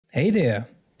Hey there!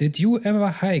 Did you ever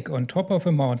hike on top of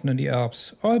a mountain in the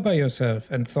Alps all by yourself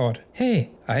and thought, hey,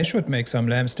 I should make some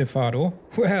lamb stifado?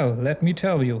 Well, let me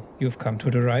tell you, you've come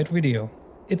to the right video.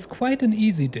 It's quite an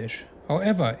easy dish.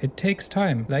 However, it takes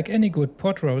time, like any good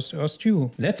pot roast or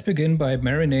stew. Let's begin by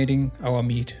marinating our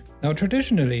meat. Now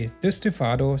traditionally, this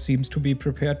stifado seems to be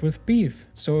prepared with beef,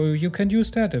 so you can use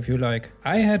that if you like.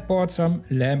 I had bought some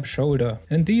lamb shoulder,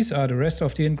 and these are the rest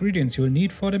of the ingredients you'll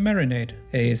need for the marinade.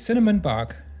 A cinnamon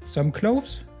bark, some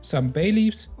cloves, some bay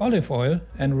leaves, olive oil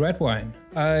and red wine.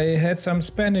 I had some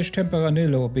Spanish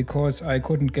Tempranillo because I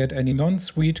couldn't get any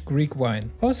non-sweet Greek wine.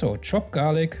 Also chopped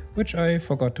garlic, which I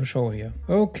forgot to show here.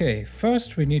 Okay,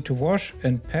 first we need to wash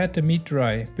and pat the meat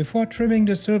dry before trimming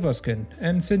the silver skin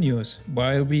and sinews.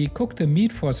 While we cook the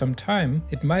meat for some time,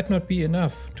 it might not be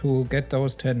enough to get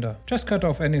those tender. Just cut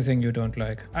off anything you don't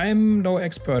like. I'm no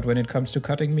expert when it comes to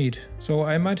cutting meat, so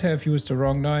I might have used the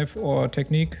wrong knife or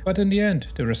technique, but in the end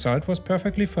the result was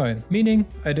perfectly fine, meaning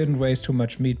I didn't waste too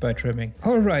much meat by trimming.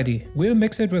 Alrighty, we'll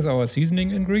mix it with our seasoning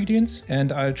ingredients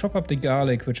and I'll chop up the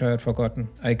garlic which I had forgotten.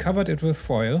 I covered it with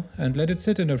foil and let it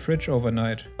sit in the fridge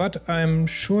overnight, but I'm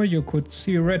sure you could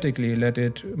theoretically let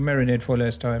it marinate for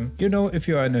less time. You know, if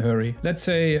you are in a hurry. Let's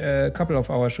say a couple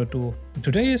of hours should do.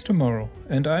 Today is tomorrow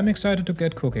and I'm excited to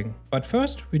get cooking. But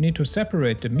first we need to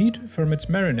separate the meat from its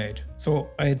marinade. So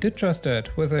I did just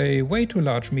that with a way too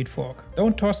large meat fork.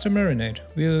 Don't toss the marinade,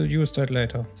 we'll use that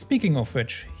later. Speaking of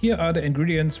which, here are the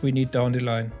ingredients we need down the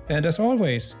line. And as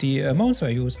always, the amounts I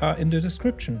use are in the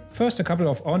description. First a couple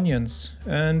of onions,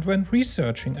 and when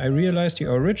researching I realized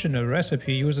the original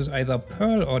recipe uses either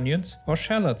pearl onions or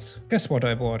shallots. Guess what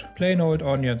I bought? Plain old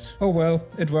onions. Oh well,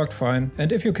 it worked fine,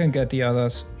 and if you can get the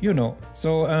others, you know.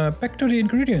 So back to the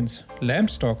ingredients. Lamb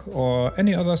stock or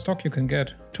any other stock you can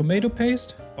get. Tomato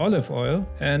paste, olive oil,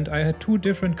 and I had two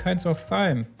different kinds of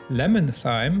thyme. Lemon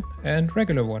thyme and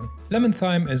regular one. Lemon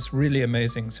thyme is really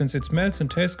amazing since it smells and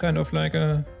tastes kind of like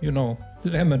a, you know,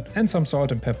 lemon, and some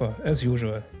salt and pepper as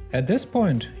usual. At this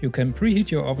point you can preheat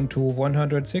your oven to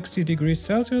 160 degrees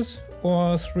Celsius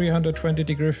or 320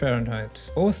 degrees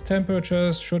Fahrenheit. Both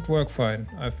temperatures should work fine,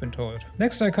 I've been told.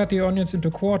 Next I cut the onions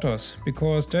into quarters,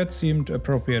 because that seemed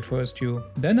appropriate for a stew.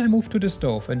 Then I moved to the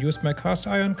stove and used my cast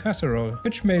iron casserole,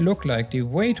 which may look like the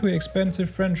way too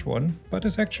expensive French one, but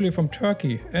is actually from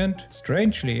Turkey, and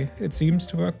strangely it seems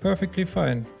to work perfectly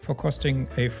fine for costing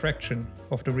a fraction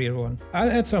of the real one. I'll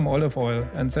add some olive oil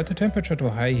and set the temperature to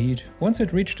high heat. Once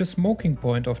it reached the smoking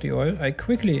point of the oil, I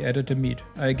quickly added the meat.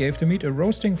 I gave the meat a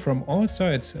roasting from all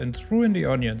sides and threw in the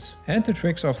onions and the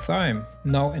twigs of thyme.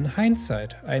 Now in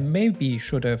hindsight, I maybe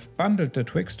should have bundled the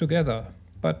twigs together,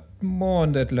 but more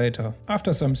on that later.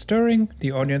 After some stirring,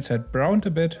 the onions had browned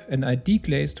a bit and I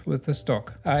deglazed with the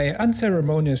stock. I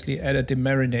unceremoniously added the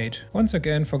marinade, once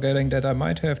again forgetting that I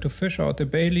might have to fish out the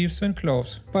bay leaves and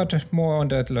cloves, but more on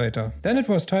that later. Then it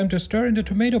was time to stir in the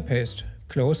tomato paste.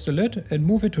 Close the lid and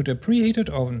move it to the preheated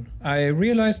oven. I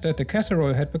realized that the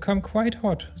casserole had become quite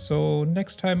hot, so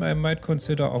next time I might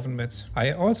consider oven mitts.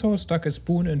 I also stuck a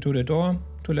spoon into the door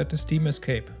to let the steam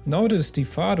escape. Now the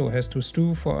stifado has to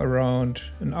stew for around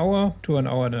an hour to an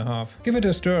hour and a half. Give it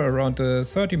a stir around the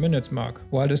 30 minutes mark.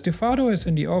 While the stifado is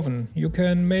in the oven, you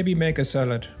can maybe make a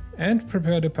salad and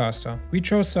prepare the pasta. We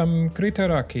chose some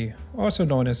gritaraki, also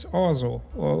known as orzo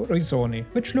or risoni,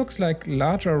 which looks like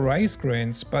larger rice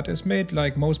grains but is made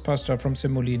like most pasta from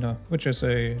semolina, which is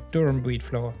a durum wheat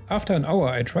flour. After an hour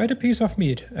I tried a piece of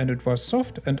meat and it was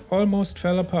soft and almost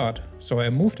fell apart, so I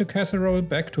moved the casserole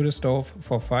back to the stove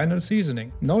for final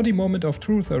seasoning. Now the moment of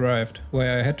truth arrived,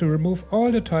 where I had to remove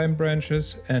all the thyme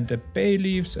branches and the bay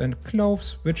leaves and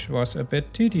cloves, which was a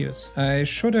bit tedious. I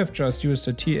should have just used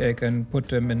a tea egg and put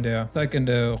them in there, like in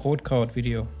the Rotkraut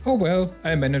video. Oh well,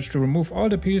 I managed to remove all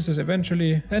the pieces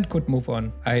eventually and could move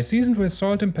on. I seasoned with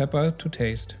salt and pepper to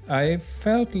taste. I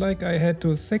felt like I had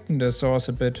to thicken the sauce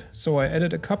a bit, so I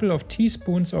added a couple of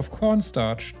teaspoons of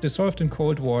cornstarch dissolved in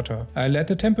cold water. I let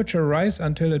the temperature rise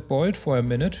until it boiled for a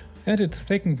minute and it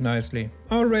thickened nicely.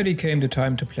 Already came the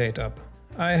time to plate up.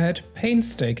 I had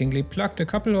painstakingly plucked a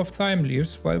couple of thyme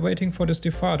leaves while waiting for the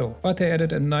stifado, but they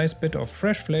added a nice bit of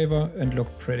fresh flavor and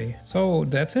looked pretty. So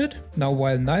that's it. Now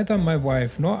while neither my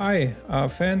wife nor I are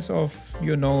fans of,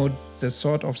 you know, the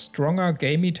sort of stronger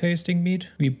gamey tasting meat,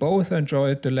 we both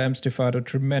enjoyed the lamb stifado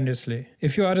tremendously.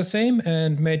 If you are the same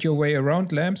and made your way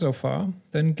around lamb so far,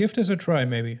 then give this a try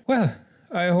maybe. Well,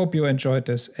 I hope you enjoyed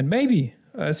this and maybe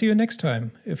I'll see you next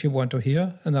time if you want to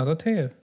hear another tale.